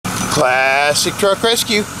Classic Truck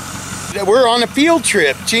Rescue. We're on a field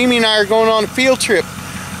trip. Jamie and I are going on a field trip.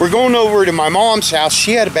 We're going over to my mom's house.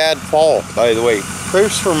 She had a bad fall, by the way.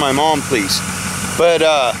 Prayers for my mom, please. But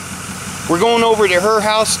we're going over to her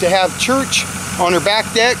house to have church on her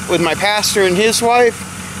back deck with my pastor and his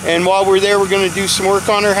wife. And while we're there, we're going to do some work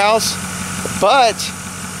on her house. But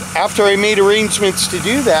after I made arrangements to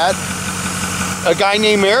do that, a guy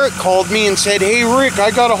named Eric called me and said, "Hey Rick, I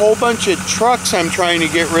got a whole bunch of trucks I'm trying to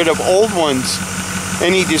get rid of, old ones."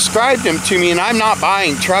 And he described them to me, and I'm not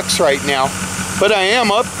buying trucks right now, but I am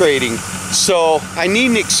upgrading. So I need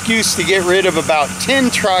an excuse to get rid of about 10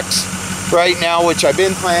 trucks right now, which I've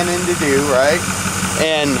been planning to do, right?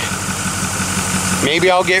 And maybe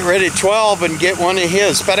I'll get rid of 12 and get one of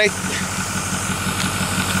his. But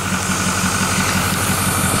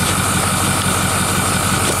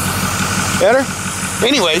better?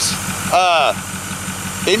 Anyways,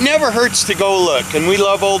 it never hurts to go look, and we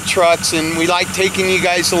love old trucks, and we like taking you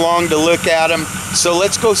guys along to look at them. So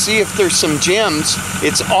let's go see if there's some gems.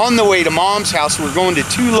 It's on the way to Mom's house. We're going to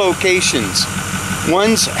 2 locations.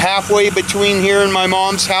 One's halfway between here and my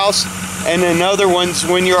mom's house, and another one's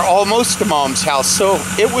when you're almost to Mom's house. So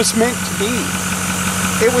it was meant to be.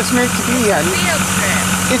 It was meant to be, honey. Field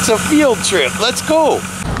trip. It's a field trip. Let's go.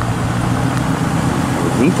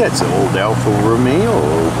 I think that's an old Alfa Romeo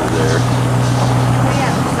over there. Oh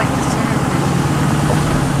yeah, it looks like the center.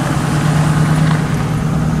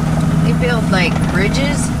 They build like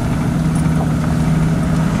bridges.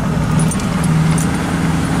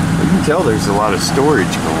 You can tell there's a lot of storage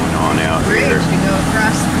going on out Bridge here. to go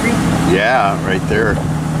across the creek. Yeah, right there.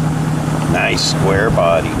 Nice square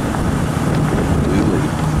body. Absolutely.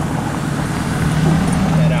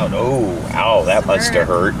 Check that out. Oh, ow, that must have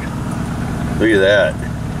hurt. Look at that.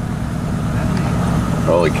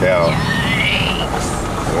 Holy cow. Yikes.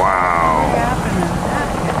 Wow. What happened to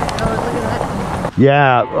that? Oh, look at that.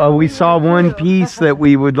 Yeah, we saw one piece that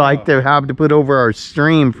we would like to have to put over our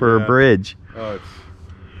stream for a bridge. Oh,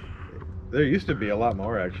 there used to be a lot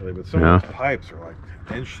more actually, but some of those pipes are like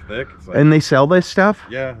an inch thick. It's like, And they sell this stuff?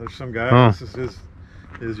 yeah, there's some guy. This is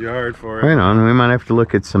his yard for it. Right on. We might have to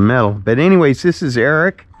look at some metal. But anyways, this is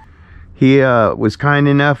Eric. He was kind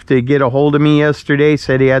enough to get a hold of me yesterday.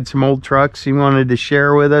 Said he had some old trucks he wanted to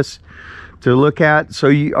share with us to look at. So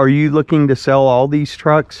are you looking to sell all these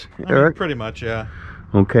trucks, Eric? Pretty much, yeah.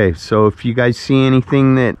 Okay, so if you guys see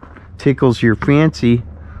anything that tickles your fancy,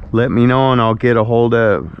 let me know and I'll get a hold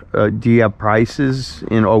of. Do you have prices?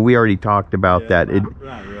 Oh, we already talked about that.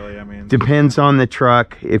 Not really. I mean, depends on the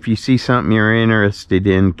truck. If you see something you're interested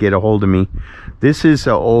in, get a hold of me. This is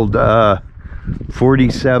an old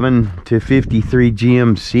 47 to 53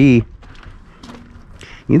 GMC,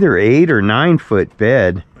 either 8 or 9 foot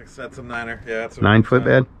bed. like that's a niner. Yeah, it's a 9 foot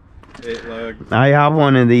bed. 8 lug. I have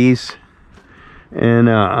one of these, and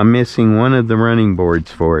I'm missing one of the running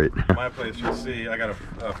boards for it. My place, you'll see, I got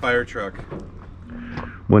a fire truck.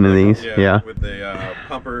 One of these, yeah. With the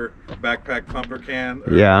pumper, backpack pumper can.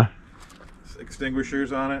 Yeah.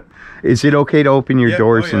 Extinguishers on it. Is it okay to open your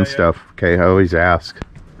doors and yeah. stuff? Okay, I always ask.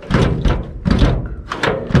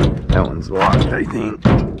 That one's locked, I think.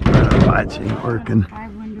 The latch ain't working.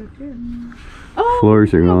 Oh,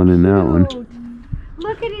 Floors are going in that one.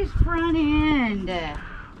 Look at his front end.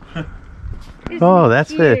 Oh,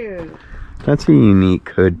 that's a unique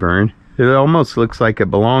hood burn. It almost looks like it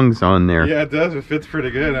belongs on there. Yeah, it does. It fits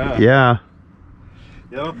pretty good, huh? Yeah.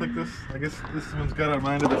 Yeah, I don't think I guess this one's got a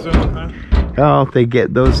mind of its own, huh? Oh,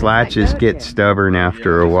 those latches get stubborn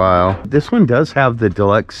after a while. This one does have the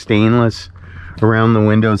deluxe stainless around the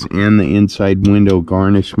windows and the inside window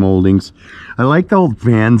garnish moldings. I like the old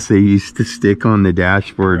fans they used to stick on the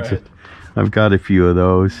dashboards. Right. I've got a few of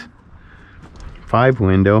those. 5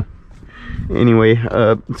 window. Anyway,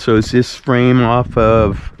 so is this frame off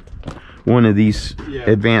of one of these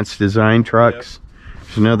advanced design trucks?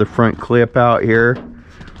 There's another front clip out here.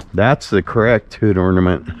 That's the correct hood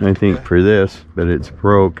ornament, I think, for this, but it's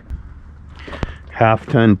broke.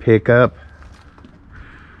 Half-ton pickup.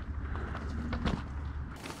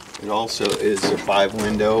 It also is a 5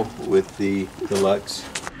 window with the deluxe.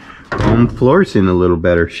 The floor's in a little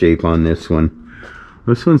better shape on this one.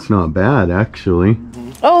 This one's not bad, actually.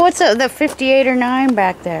 Oh, what's the 58 or 9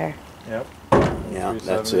 back there? Yep. Yeah,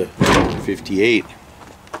 that's a 58.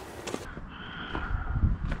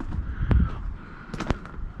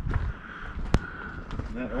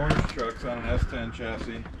 And that orange truck's on an S10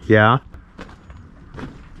 chassis. Yeah.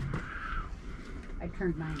 I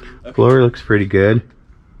turned mine on. Floor looks pretty good.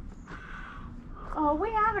 Oh,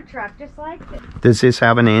 we have a truck just like this. Does this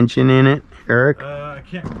have an engine in it, Eric? I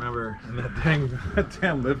can't remember. And that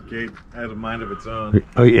damn lift gate has a mind of its own.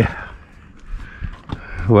 Oh yeah.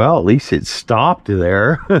 Well, at least it stopped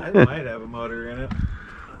there. It might have a motor in it.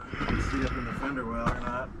 Let's see up in the fender well or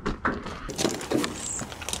not.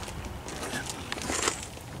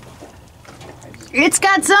 It's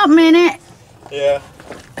got something in it. Yeah.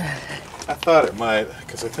 I thought it might,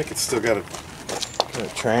 because I think it's still got a kind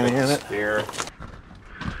of tranny in it. Spare.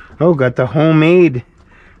 Oh, got the homemade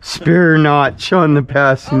spare notch on the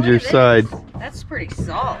passenger side. That's pretty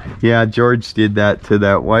solid. Yeah, George did that to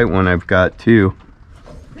that white one I've got too.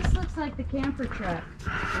 This looks like the camper truck, the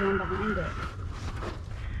one behind it.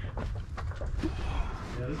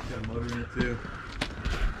 Yeah, this got a motor in it too.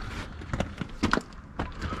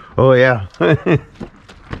 Oh yeah.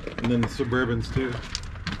 And then the Suburbans too.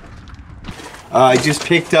 I just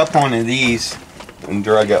picked up one of these and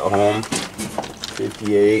drug it home.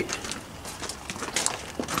 58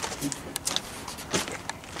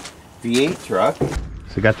 V8 truck.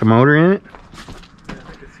 So it got the motor in it?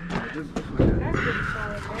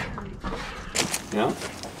 Yeah.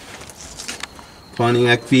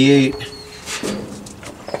 Pontiac V8.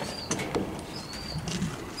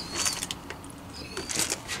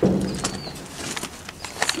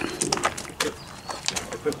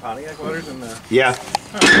 Put Pontiac motors in the... Yeah.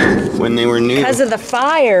 When they were new. Because of the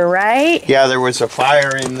fire, right? Yeah, there was a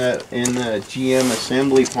fire in the GM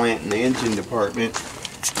assembly plant in the engine department.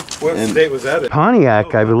 What state was that in?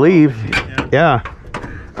 Pontiac, I believe. Yeah.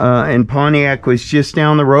 And Pontiac was just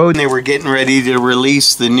down the road, and they were getting ready to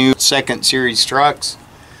release the new 2nd Series trucks.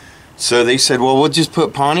 So they said, well, we'll just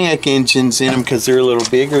put Pontiac engines in them because they're a little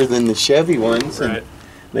bigger than the Chevy ones. Right. And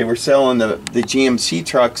they were selling the GMC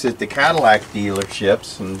trucks at the Cadillac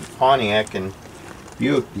dealerships and Pontiac and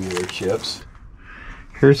Buick dealerships.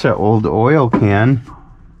 Here's that old oil can.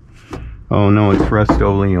 Oh no, it's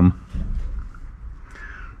Rust-Oleum.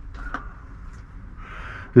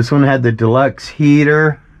 This one had the deluxe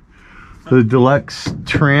heater, the deluxe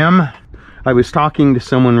trim. I was talking to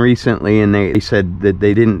someone recently and they said that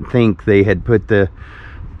they didn't think they had put the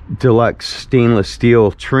deluxe stainless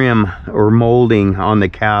steel trim or molding on the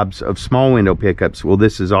cabs of small window pickups. Well,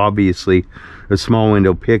 this is obviously a small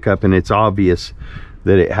window pickup, and it's obvious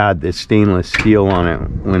that it had this stainless steel on it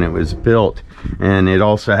when it was built. And it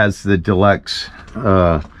also has the deluxe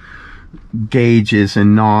gauges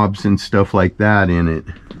and knobs and stuff like that in it.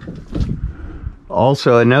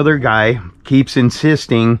 Also, another guy keeps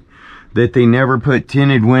insisting that they never put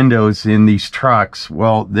tinted windows in these trucks.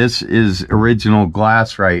 Well, this is original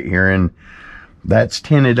glass right here, and that's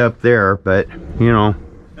tinted up there, but you know,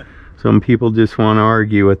 some people just want to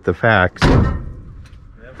argue with the facts. Yeah,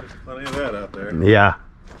 there's plenty of that out there. Yeah,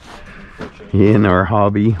 in our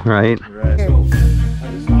hobby, right? Right. I was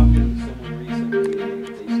talking to someone recently, and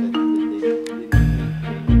they said that they didn't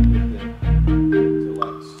put the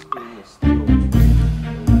deluxe stainless steel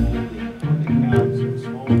molding on the cabs of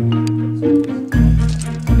small window.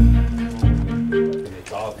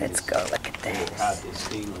 Let's go look at It this. had the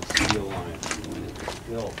stainless steel on it when it was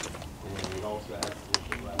built, and it also had the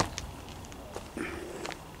deluxe.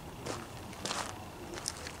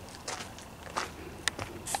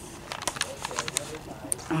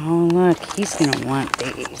 Oh, look, he's gonna want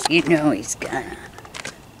these. You know he's gonna.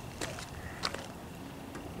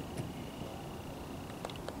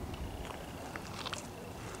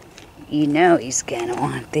 You know he's gonna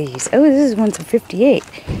want these. Oh, this is one's a 58.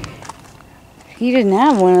 He didn't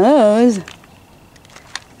have one of those.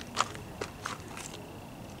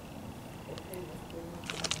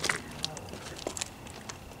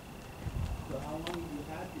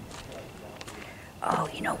 Oh,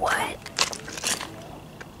 you know what?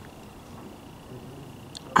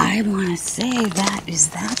 I want to say is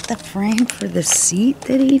that the frame for the seat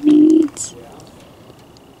that he needs?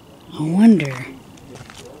 I wonder.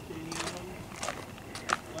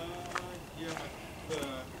 Yeah,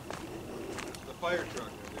 the fire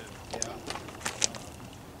truck I did. Yeah.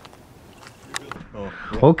 Oh,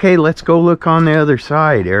 yeah. Okay, let's go look on the other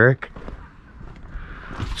side, Eric.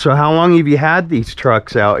 So how long have you had these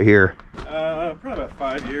trucks out here? Probably about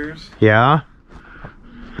 5 years. Yeah?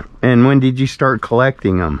 And when did you start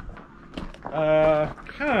collecting them? Kind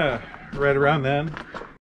of right around then.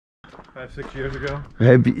 5, 6 years ago.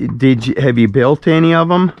 Have you built any of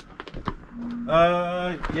them?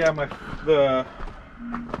 Yeah,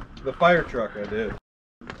 the fire truck I did.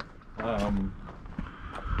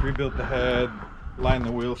 Rebuilt the head, lined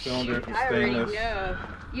the wheel cylinder with stainless.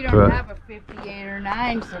 You don't have a 58 or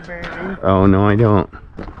 9 Suburban. Oh no, I don't.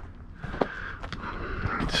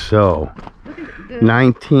 So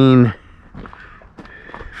 19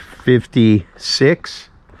 56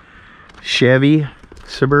 Chevy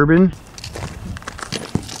Suburban.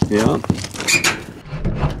 Yeah.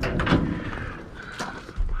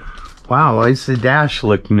 Wow, why does the dash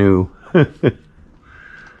look new?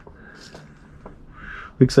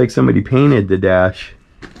 Looks like somebody painted the dash.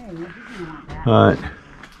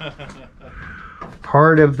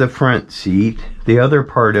 Part of the front seat, the other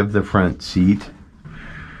part of the front seat.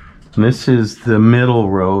 And this is the middle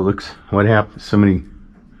row. Looks, what happened? Somebody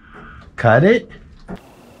cut it?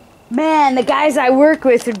 Man, the guys I work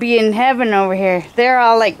with would be in heaven over here. They're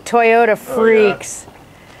all like Toyota freaks. Oh, yeah.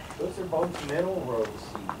 Those are both middle row seats.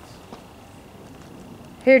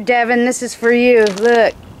 Here, Devin, this is for you.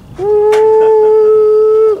 Look.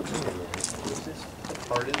 Ooh. This is the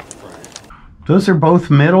part of the front. Those are both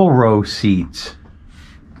middle row seats.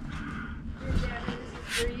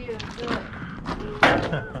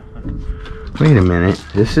 Wait a minute.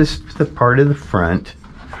 This is the part of the front.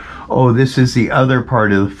 Oh, this is the other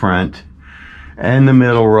part of the front and the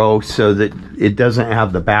middle row so that it doesn't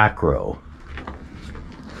have the back row.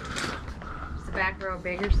 Is the back row a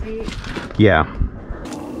bigger seat? Yeah.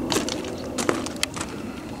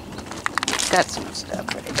 Got some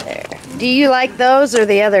stuff right there. Do you like those or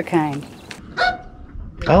the other kind?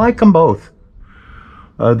 I like them both.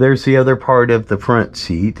 There's the other part of the front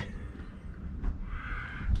seat.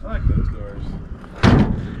 I like those doors.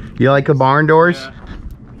 You like the barn doors? Yeah.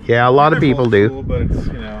 Yeah, a lot of people do. Cool, but it's,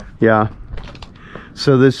 you know. Yeah.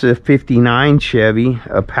 So this is a 59 Chevy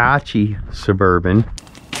Apache Suburban.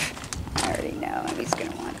 I already know he's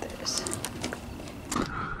gonna want this.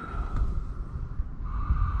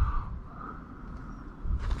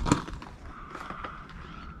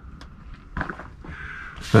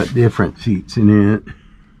 Got different seats in it.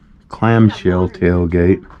 Clamshell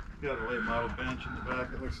tailgate. Got a late model bench in the back,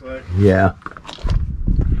 it looks like. Yeah.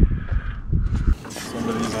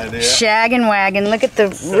 Somebody's idea. Shaggin' wagon. Look at the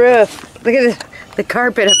roof. Look at the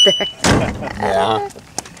carpet up there. Yeah.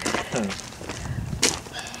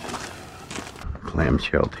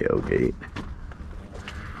 Clamshell tailgate.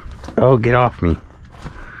 Oh, get off me.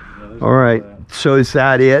 Yeah, all right. So is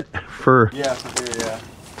that it for? Yeah, yeah.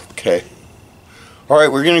 Okay. All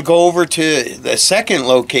right, we're going to go over to the second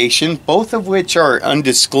location, both of which are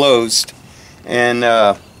undisclosed. And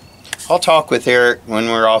I'll talk with Eric when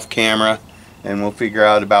we're off camera, and we'll figure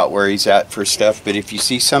out about where he's at for stuff. But if you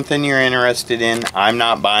see something you're interested in, I'm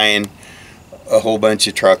not buying a whole bunch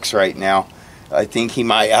of trucks right now. I think he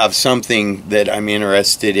might have something that I'm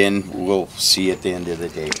interested in. We'll see at the end of the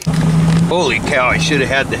day. Holy cow, I should have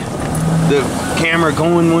had the camera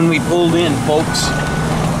going when we pulled in, folks.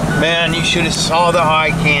 Man, you should have saw the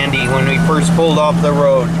high candy when we first pulled off the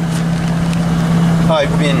road.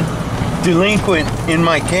 I've been delinquent in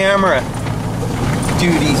my camera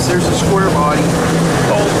duties. There's a square body.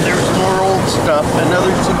 Oh, there's more old stuff.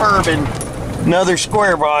 Another Suburban. Another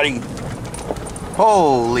square body.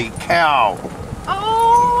 Holy cow.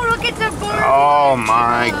 Oh, look at the board. Oh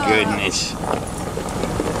my goodness.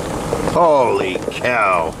 Holy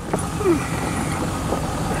cow.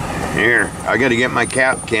 Here, I gotta get my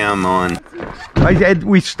cap cam on.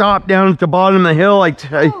 We stopped down at the bottom of the hill.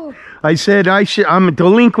 I said I'm a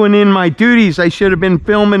delinquent in my duties. I should have been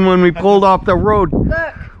filming when we pulled off the road.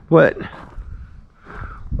 Look. What?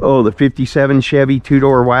 Oh, the 57 Chevy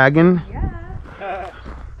two-door wagon? Yeah.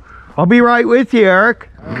 I'll be right with you, Eric.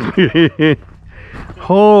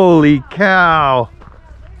 Holy cow.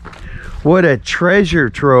 What a treasure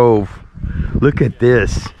trove. Look at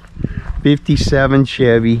this. 57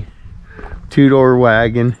 Chevy two-door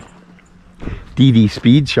wagon. DD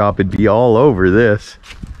Speed Shop would be all over this,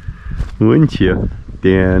 wouldn't you,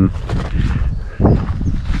 Dan?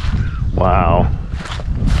 Wow.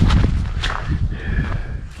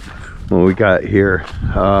 What we got here?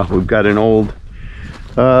 We've got an old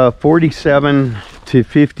 47 to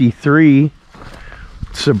 53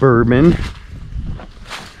 Suburban.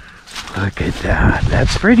 Look at that.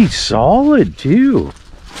 That's pretty solid too.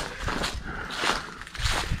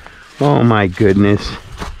 Oh my goodness.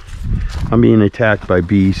 I'm being attacked by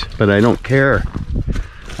bees, but I don't care.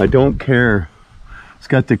 I don't care. It's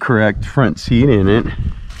got the correct front seat in it.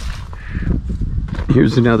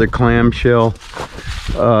 Here's another clamshell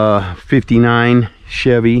 59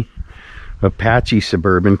 Chevy Apache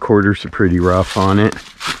Suburban. Quarters are pretty rough on it.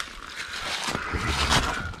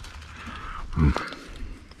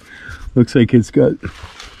 Looks like it's got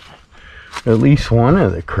at least one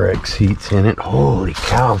of the correct seats in it. Holy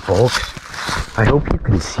cow, folks. I hope you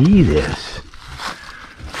can see this.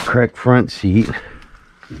 Correct front seat.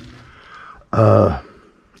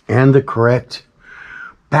 And the correct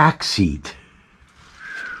back seat.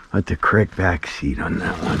 Put the correct back seat on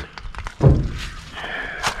that one.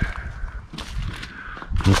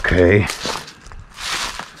 Okay.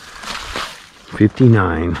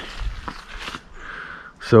 59.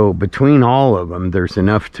 So between all of them, there's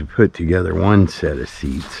enough to put together one set of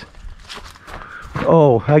seats.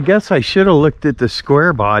 Oh, I guess I should have looked at the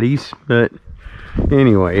square bodies, but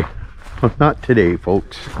anyway, not today,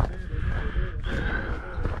 folks.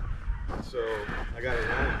 So I got it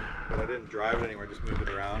running, but I didn't drive it anywhere. Just moved it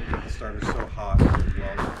around. The starter's so hot.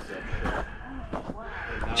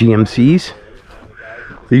 GMCs.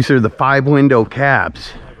 These are the 5-window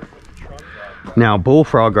cabs. Now,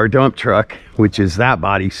 Bullfrog, our dump truck, which is that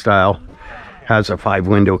body style, has a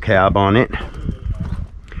 5-window cab on it.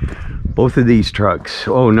 Both of these trucks,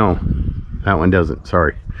 oh no, that one doesn't,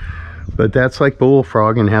 sorry. But that's like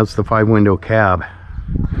Bullfrog and has the 5-window cab.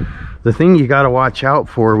 The thing you got to watch out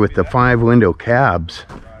for with the 5-window cabs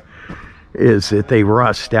is that they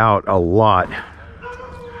rust out a lot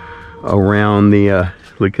around the,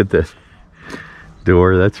 look at the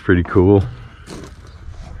door, that's pretty cool.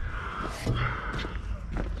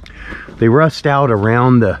 They rust out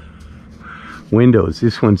around the windows.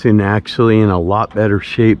 This one's actually in a lot better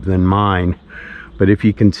shape than mine. But if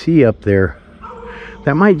you can see up there,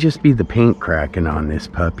 that might just be the paint cracking on this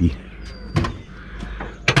puppy.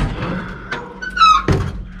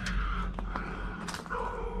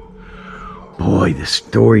 Boy, the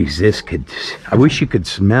stories this could... I wish you could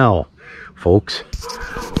smell, folks.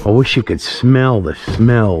 I wish you could smell the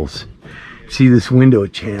smells. See, this window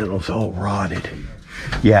channel's all rotted.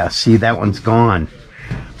 Yeah, see, that one's gone.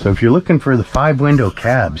 So if you're looking for the 5-window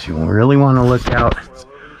cabs, you really want to look out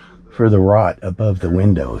for the rot above the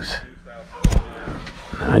windows.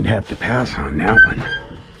 I'd have to pass on that one.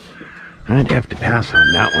 I'd have to pass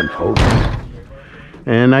on that one, folks.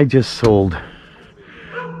 And I just sold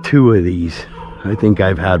 2 of these. I think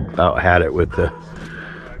I've about had it with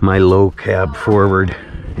my low cab forward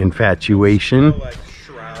infatuation.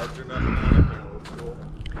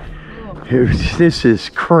 This is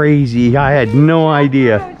crazy. I had no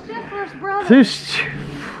idea. This.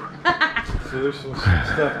 So there's some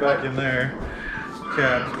stuff back in there.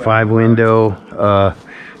 5-window,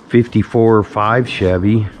 54.5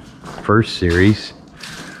 Chevy, first series.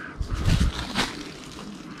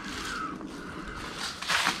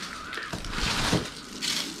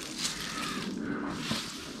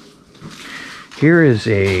 Here is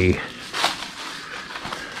a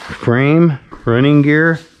frame, running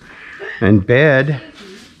gear, and bed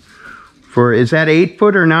for, is that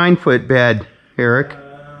 8-foot or 9-foot bed, Eric?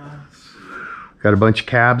 Got a bunch of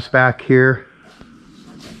cabs back here.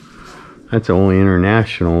 That's only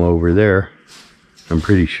International over there, I'm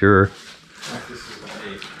pretty sure.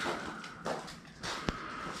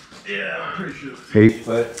 Yeah, I'm pretty sure.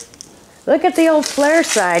 8-foot. Look at the old flare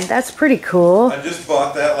side. That's pretty cool. I just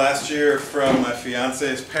bought that last year from my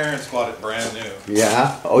fiance's parents. Bought it brand new.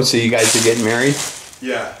 Yeah. Oh, so you guys are getting married?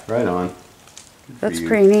 Yeah. Right on. That's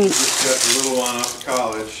pretty neat. Just got the little one off to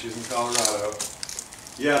college. She's in Colorado.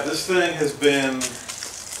 Yeah, this thing has been.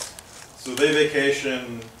 So they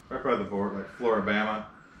vacation right by the border, like Floribama.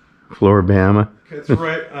 Floribama. It's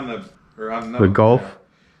right on the Gulf. Yeah.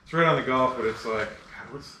 It's right on the Gulf, but it's like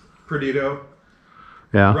what's Perdido.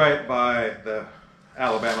 Yeah. Right by the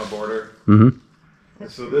Alabama border. Mm-hmm.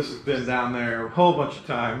 And so this has been down there a whole bunch of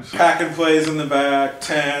times. Pack and plays in the back,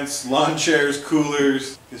 tents, lawn chairs,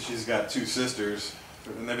 coolers. Because she's got 2 sisters.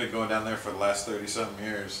 And they've been going down there for the last 30-something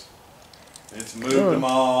years. And it's moved them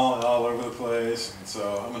all over the place. And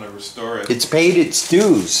so I'm going to restore it. It's paid its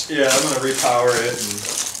dues. Yeah, I'm going to repower it.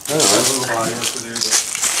 And a little body work to do.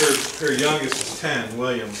 But her youngest is 10,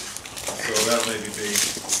 William. So that'll maybe be...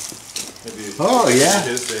 Oh, yeah.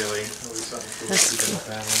 His daily.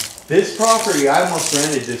 This property, I almost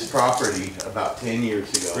rented this property about 10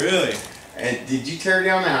 years ago. Really? And did you tear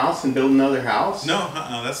down the house and build another house? No,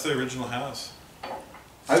 that's the original house.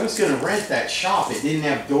 I was going to rent that shop. It didn't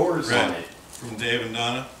have doors on it. From Dave and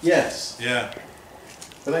Donna? Yes. Yeah.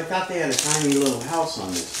 But I thought they had a tiny little house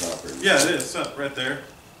on this property. Yeah, it is. It's up right there,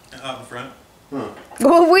 out in front. Huh.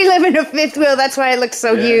 Well, we live in a 5th wheel. That's why it looks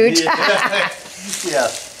so huge.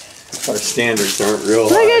 Yeah. Our standards aren't real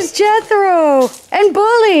Look high. at Jethro and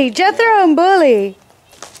Bully. Jethro and Bully.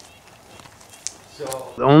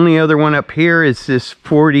 So the only other one up here is this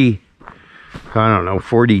 40, I don't know,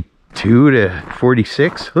 42 to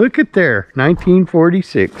 46. Look at there,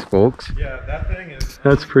 1946, folks. Yeah, that thing is...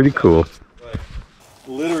 That's pretty cool. Like,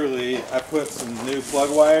 literally, I put some new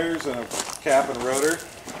plug wires and a cap and rotor,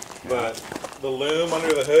 but the loom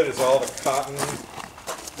under the hood is all the cotton.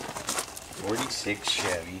 46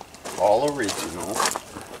 Chevy, all original.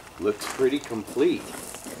 Looks pretty complete.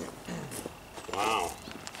 Wow.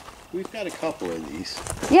 We've got a couple of these.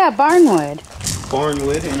 Yeah, Barnwood.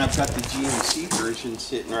 Barnwood, and I've got the GMC version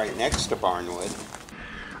sitting right next to Barnwood.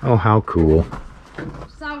 Oh, how cool.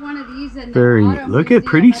 Saw one of these in Very, the auto look at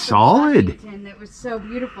pretty solid. Washington that was so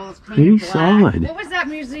beautiful. It's painted Pretty black. solid. What was that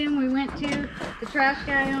museum we went to? The trash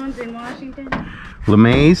guy owns in Washington?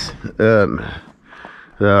 LeMay's,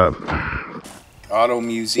 the Auto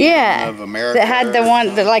Museum of America. That had the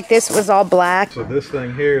one that like this was all black. So this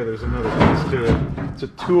thing here, there's another piece to it. It's a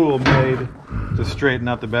tool made to straighten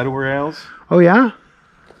out the bed rails. oh yeah?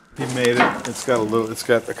 He made it. It's got a little. It's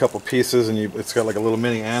got a couple pieces, and it's got like a little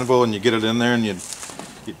mini anvil, and you get it in there, and you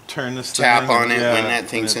turn this Tap thing, on it yeah, when that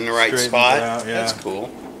thing's in the right spot. That's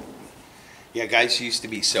cool. Yeah, guys used to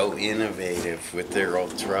be so innovative with their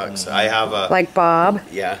old trucks. I have a Like Bob.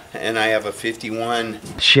 yeah, and I have a 51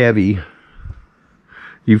 Chevy.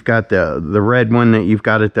 You've got the red one that you've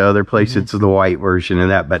got at the other place. It's the white version of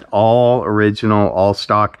that, but all original, all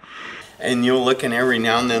stock. and you'll look, and every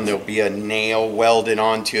now and then there'll be a nail welded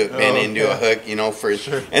onto it, bent into a hook, you know, for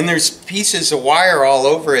and there's pieces of wire all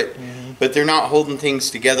over it. But they're not holding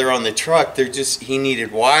things together on the truck. They're just, he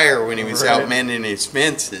needed wire when he was out mending his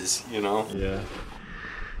fences, you know? Yeah.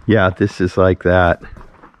 Yeah, this is like that.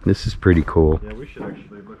 This is pretty cool. Yeah, we should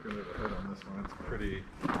actually look under the hood on this one. It's pretty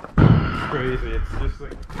crazy. It's just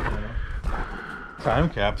like, you know, time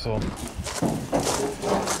capsule.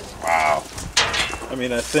 Wow. I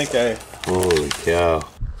mean, Holy cow.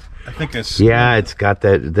 I think it's... Yeah, it's got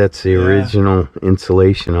that, that's the original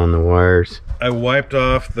insulation on the wires. I wiped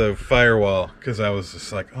off the firewall because I was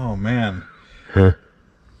just like, oh man. Huh.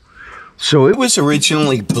 So it was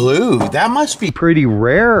originally blue. That must be Pretty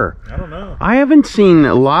rare. I don't know. I haven't seen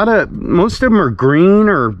a lot of, most of them are green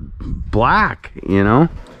or black, you know?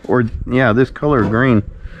 Or, yeah, this color green.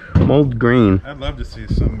 Mold green. I'd love to see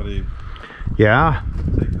somebody Yeah,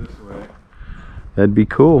 take this away. that'd be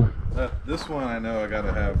cool. This one I know I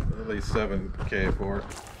gotta have at least 7K for.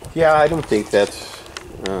 Yeah, I don't think that's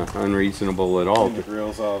unreasonable at all. The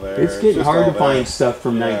grill's all there. It's getting just hard all to find there. stuff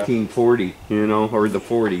from 1940, you know, or the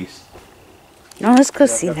 40s. No, let's go Yeah,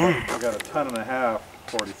 see I that. got a ton and a half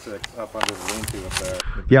 46 up under the lean-to up there.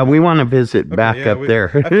 Yeah, we want to visit back yeah, up there.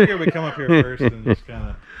 I figured we'd come up here first and just kind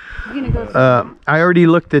of... You're gonna go see I already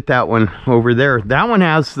looked at that one over there. That one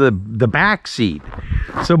has the back seat.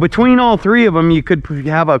 So between all three of them, you could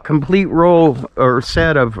have a complete row or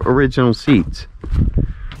set of original seats.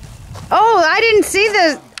 Oh, I didn't see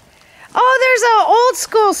the... Oh, there's an old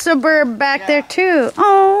school Suburb back there too.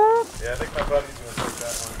 Oh. Yeah, I think my buddy's going to take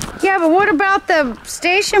that one. Yeah, but what about the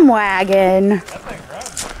station wagon? That thing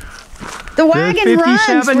runs. The wagon The runs.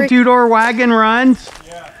 57 two-door wagon runs?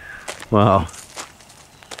 Yeah. Wow.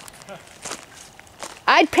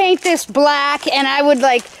 I'd paint this black and I would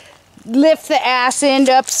like lift the ass end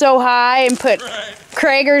up so high and put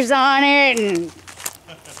Kragers on it and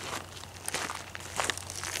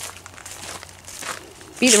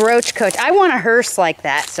be the roach coach. I want a hearse like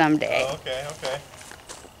that someday. Oh, okay, okay.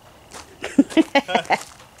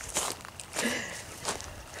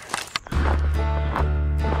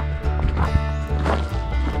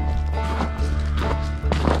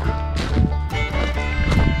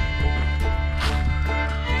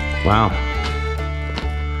 Wow.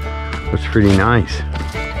 That's pretty nice.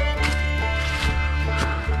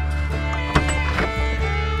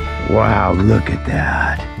 Wow, look at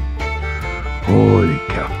that. Holy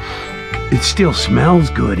cow. It still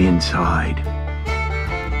smells good inside.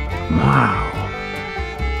 Wow.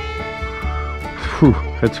 Whew,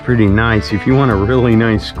 that's pretty nice. If you want a really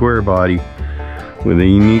nice square body with a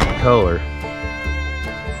unique color,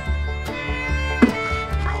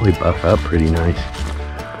 probably buff up pretty nice.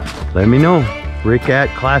 Let me know. Rick at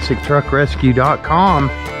ClassicTruckRescue.com,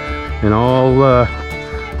 and I'll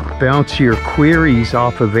bounce your queries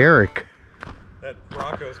off of Eric. That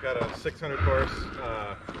Bronco's got a 600 horse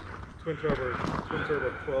twin turbo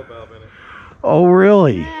 12 valve in it. Oh,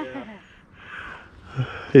 really? Yeah.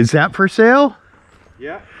 Is that for sale?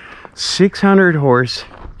 Yeah. 600 horse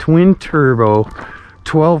twin turbo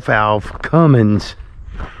 12 valve Cummins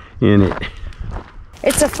in it.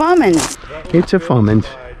 It's a Fummins. It's a Fummins.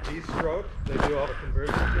 D-Stroke. They do all the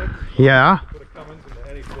conversion kits. Yeah. Put a Cummins into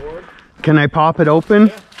any Ford. Can I pop it open?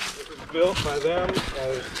 Yeah. It was built by them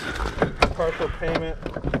as partial payment.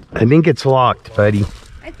 I think it's locked, buddy.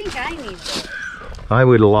 I think I need this. I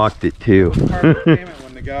would have locked it too. Partial payment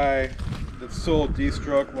when the guy that sold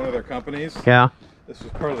D-Stroke, one of their companies. Yeah. This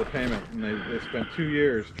was part of the payment, and they spent 2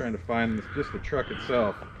 years trying to find just the truck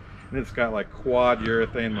itself. And it's got like quad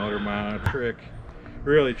urethane motor mount,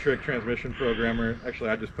 really trick transmission programmer. Actually,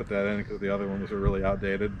 I just put that in because the other one was really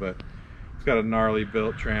outdated, but It's got a gnarly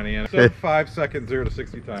built tranny in it. So 5 second 0 to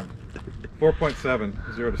 60 time.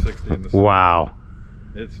 4.7 0 to 60 in this. Wow.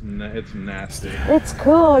 It's nasty. It's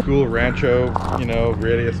cool. Cool Rancho, you know,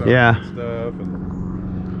 radius on and stuff.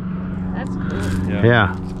 And That's cool.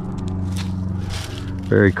 Yeah.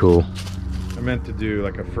 Very cool. I meant to do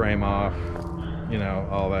like a frame off, you know,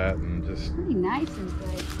 all that, and just Pretty nice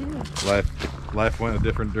inside too. life went a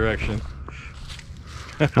different direction.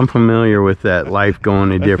 I'm familiar with that life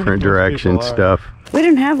going a different direction stuff. We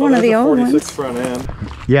didn't have one of the old 46 ones. front end.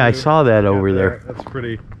 Yeah, I saw that over there. That's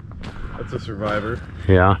pretty. That's a survivor.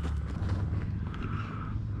 Yeah.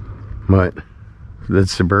 But the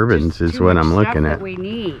Suburbans is what I'm looking at. That we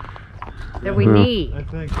need. That we need. I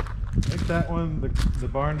think that one, the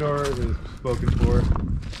barn door is spoken for.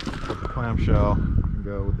 But the clamshell can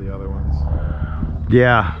go with the other ones.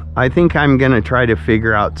 Yeah, I think I'm gonna try to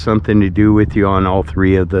figure out something to do with you on all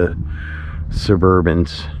 3 of the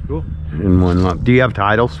Suburbans. Cool. In one lump. Do you have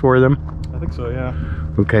titles for them? I think so, yeah.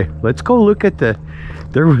 Okay, let's go look at there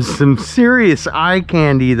was some serious eye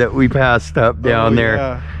candy that we passed up down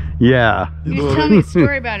there. Yeah. He was telling me a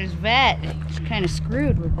story about his vet. He's kind of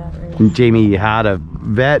screwed with that, right? Jamie had a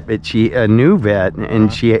vet, but a new vet,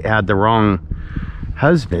 and she had the wrong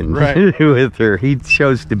husband with her. He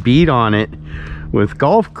chose to beat on it with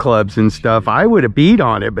golf clubs and stuff. I would have beat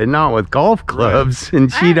on it, but not with golf clubs,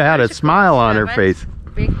 and she'd have had a smile on her face.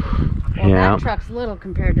 Big. Well, that truck's little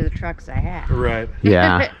compared to the trucks I had. Right.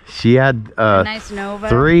 Yeah. She had a nice Nova,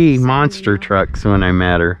 3 monster trucks when I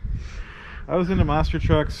met her. I was into monster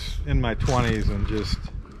trucks in my 20s and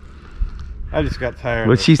I just got tired.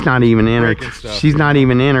 Well, she's not even in her. She's not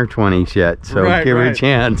even in her 20s yet, so give her a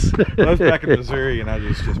chance. I was back in Missouri, and I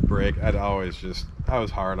just break. I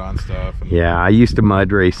was hard on stuff. And yeah, I used to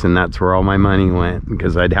mud race, and that's where all my money went,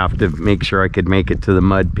 because I'd have to make sure I could make it to the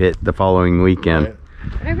mud pit the following weekend. Right.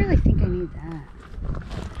 But I really think I need that.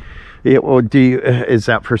 Yeah, well, is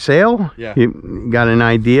that for sale? Yeah. You got an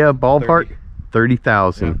idea, ballpark?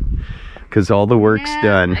 30,000. Because all the work's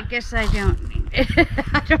done. I guess I don't need it.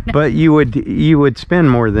 I don't know. But you would spend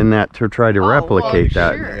more than that to try to replicate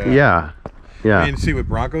that. Sure. Yeah. I mean, see what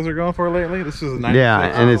Broncos are going for lately? This is a 96.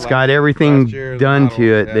 Yeah, and it's got everything done to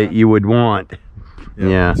it that you would want.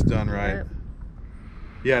 Yeah. It's done right.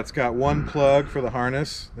 Yeah, it's got one plug for the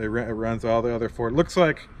harness. It runs all the other Ford. Looks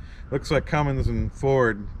like Cummins and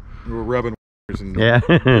Ford were rubbing and I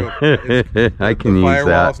can use that. The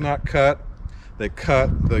firewall's not cut. They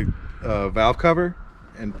cut the valve cover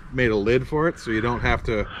and made a lid for it, so you don't have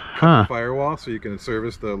to cut the firewall, so you can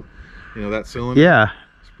service the, that cylinder. Yeah.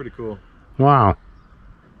 It's pretty cool. Wow.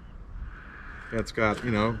 Yeah, it's got,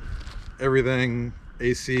 everything,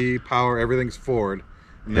 AC, power, everything's Ford.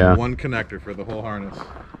 And then one connector for the whole harness.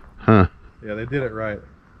 Huh. Yeah, they did it right.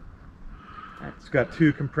 It's got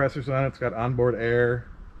 2 compressors on it. It's got onboard air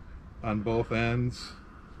on both ends,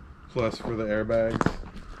 plus for the airbags.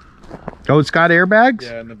 Oh, it's got airbags?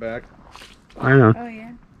 Yeah, in the back. I know. Oh,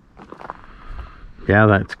 yeah. Yeah,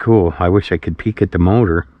 that's cool. I wish I could peek at the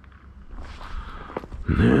motor.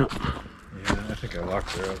 Yeah. Yeah, I think I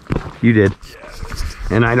locked her up. You did. Yeah.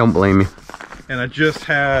 And I don't blame you. And I just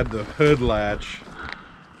had the hood latch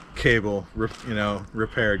cable,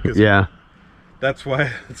 repaired. Cause that's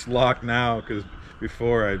why it's locked now, because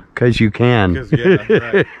before Because you can.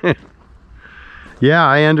 Right. Yeah,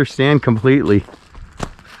 I understand completely.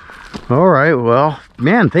 All right, well,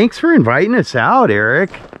 man, thanks for inviting us out,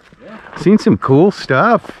 Eric. Yeah. Seen some cool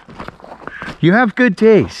stuff. You have good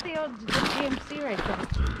taste. The old GMC right there.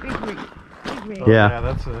 Big rig. Yeah. Yeah,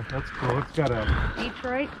 that's cool. It's got a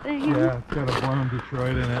Detroit thing. Yeah, it's got a blown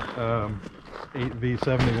Detroit in it.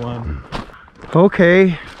 8V71.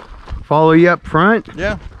 Okay. Follow you up front?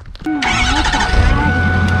 Yeah.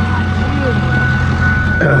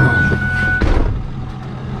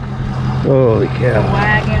 Holy cow. The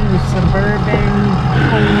wagon, the Suburban,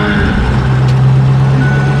 Ford,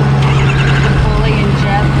 the Bully and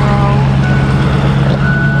Jethro,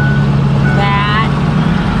 that,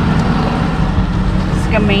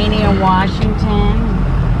 Skamania, Washington,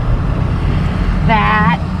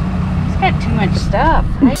 that. It's got too much stuff.